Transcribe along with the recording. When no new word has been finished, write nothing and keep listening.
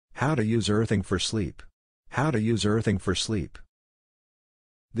How to use earthing for sleep. How to use earthing for sleep.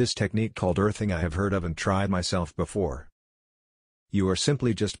 This technique called earthing I have heard of and tried myself before. You are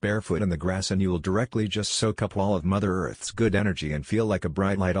simply just barefoot in the grass and you will directly just soak up all of Mother Earth's good energy and feel like a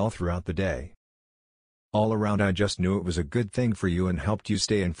bright light all throughout the day. All around I just knew it was a good thing for you and helped you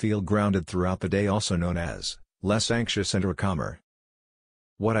stay and feel grounded throughout the day, also known as less anxious and or calmer.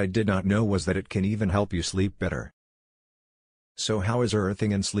 What I did not know was that it can even help you sleep better. So how is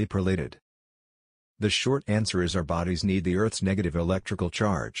earthing and sleep related? The short answer is our bodies need the Earth's negative electrical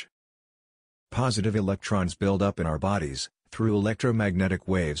charge. Positive electrons build up in our bodies, through electromagnetic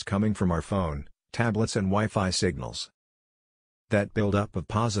waves coming from our phone, tablets and Wi-Fi signals. That buildup of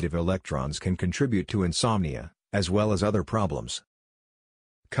positive electrons can contribute to insomnia, as well as other problems.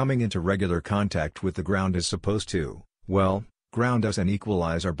 Coming into regular contact with the ground is supposed to, well, ground us and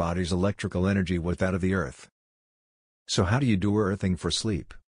equalize our body's electrical energy with that of the Earth. So how do you do earthing for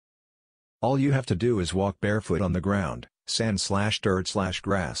sleep? All you have to do is walk barefoot on the ground,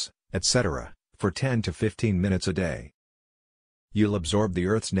 sand/dirt/grass, etc., for 10 to 15 minutes a day. You'll absorb the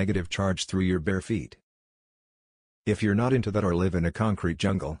Earth's negative charge through your bare feet. If you're not into that or live in a concrete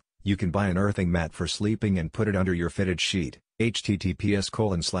jungle, you can buy an earthing mat for sleeping and put it under your fitted sheet.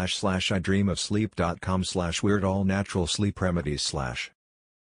 https://idreamofsleep.com/weirdallnaturalsleepremedies/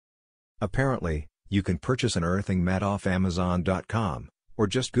 Apparently, you can purchase an earthing mat off Amazon.com, or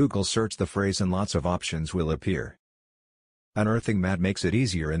just Google search the phrase and lots of options will appear. An earthing mat makes it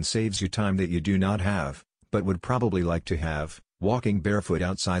easier and saves you time that you do not have, but would probably like to have, walking barefoot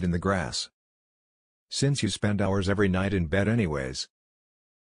outside in the grass. Since you spend hours every night in bed anyways.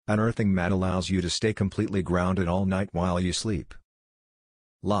 An earthing mat allows you to stay completely grounded all night while you sleep.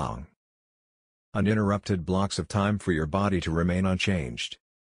 Long, uninterrupted blocks of time for your body to remain unchanged.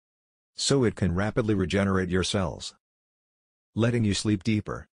 So it can rapidly regenerate your cells, letting you sleep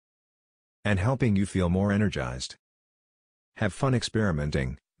deeper and helping you feel more energized. Have fun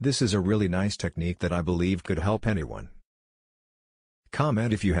experimenting. This is a really nice technique that I believe could help anyone.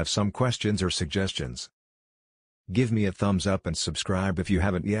 Comment if you have some questions or suggestions. Give me a thumbs up and subscribe if you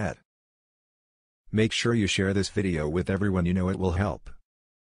haven't yet. Make sure you share this video with everyone you know, it will help.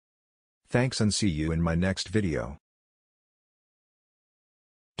 Thanks and see you in my next video.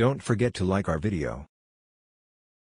 Don't forget to like our video.